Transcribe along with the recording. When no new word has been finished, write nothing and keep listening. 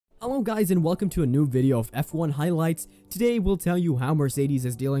Hello guys and welcome to a new video of F1 highlights. Today we'll tell you how Mercedes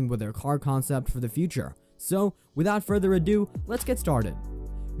is dealing with their car concept for the future. So without further ado, let's get started.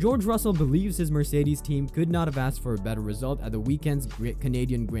 George Russell believes his Mercedes team could not have asked for a better result at the weekend's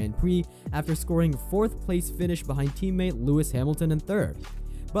Canadian Grand Prix after scoring a 4th place finish behind teammate Lewis Hamilton in 3rd.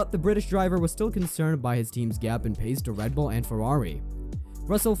 But the British driver was still concerned by his team's gap in pace to Red Bull and Ferrari.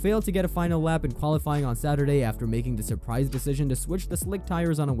 Russell failed to get a final lap in qualifying on Saturday after making the surprise decision to switch the slick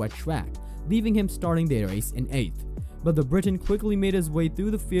tires on a wet track, leaving him starting the race in 8th. But the Briton quickly made his way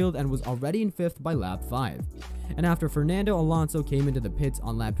through the field and was already in 5th by lap 5. And after Fernando Alonso came into the pits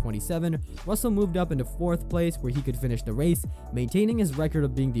on lap 27, Russell moved up into 4th place where he could finish the race, maintaining his record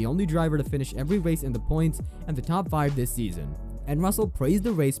of being the only driver to finish every race in the points and the top 5 this season. And Russell praised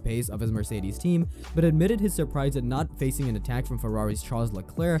the race pace of his Mercedes team, but admitted his surprise at not facing an attack from Ferrari's Charles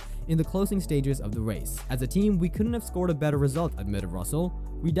Leclerc in the closing stages of the race. As a team, we couldn't have scored a better result, admitted Russell.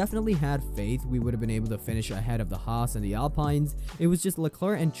 We definitely had faith we would have been able to finish ahead of the Haas and the Alpines. It was just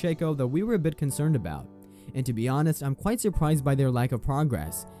Leclerc and Checo that we were a bit concerned about. And to be honest, I'm quite surprised by their lack of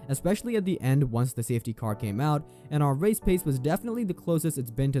progress, especially at the end once the safety car came out, and our race pace was definitely the closest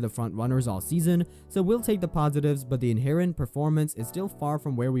it's been to the front runners all season, so we'll take the positives, but the inherent performance is still far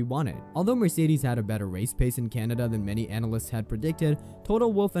from where we wanted. Although Mercedes had a better race pace in Canada than many analysts had predicted, Toto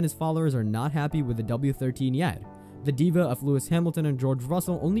Wolff and his followers are not happy with the W13 yet. The diva of Lewis Hamilton and George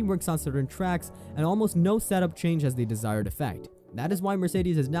Russell only works on certain tracks, and almost no setup change has the desired effect. That is why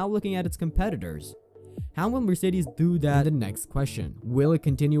Mercedes is now looking at its competitors. How will Mercedes do that? The next question. Will it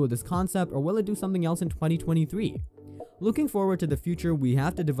continue with this concept or will it do something else in 2023? Looking forward to the future, we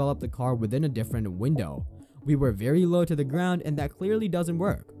have to develop the car within a different window. We were very low to the ground and that clearly doesn't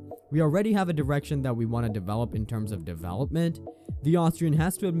work. We already have a direction that we want to develop in terms of development. The Austrian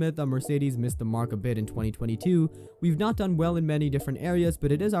has to admit that Mercedes missed the mark a bit in 2022. We've not done well in many different areas,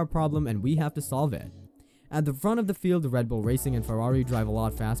 but it is our problem and we have to solve it. At the front of the field, Red Bull Racing and Ferrari drive a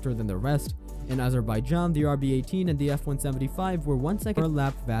lot faster than the rest. In Azerbaijan, the RB18 and the F175 were 1 second per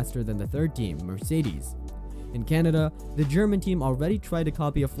lap faster than the third team, Mercedes. In Canada, the German team already tried to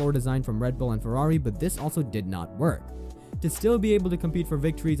copy a floor design from Red Bull and Ferrari, but this also did not work. To still be able to compete for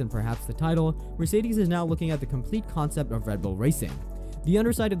victories and perhaps the title, Mercedes is now looking at the complete concept of Red Bull Racing. The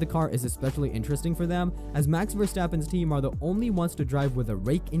underside of the car is especially interesting for them, as Max Verstappen's team are the only ones to drive with a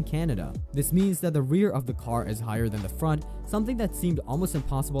rake in Canada. This means that the rear of the car is higher than the front, something that seemed almost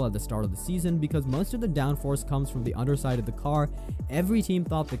impossible at the start of the season because most of the downforce comes from the underside of the car. Every team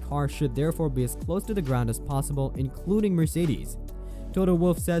thought the car should therefore be as close to the ground as possible, including Mercedes. Toto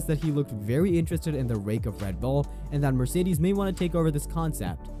Wolff says that he looked very interested in the rake of Red Bull and that Mercedes may want to take over this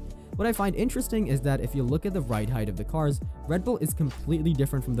concept. What I find interesting is that if you look at the ride height of the cars, Red Bull is completely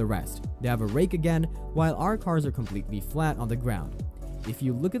different from the rest. They have a rake again, while our cars are completely flat on the ground. If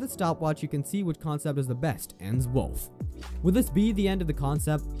you look at the stopwatch, you can see which concept is the best, ends Wolff. Will this be the end of the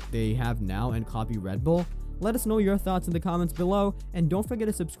concept they have now and copy Red Bull? Let us know your thoughts in the comments below, and don't forget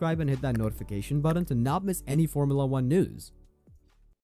to subscribe and hit that notification button to not miss any Formula 1 news.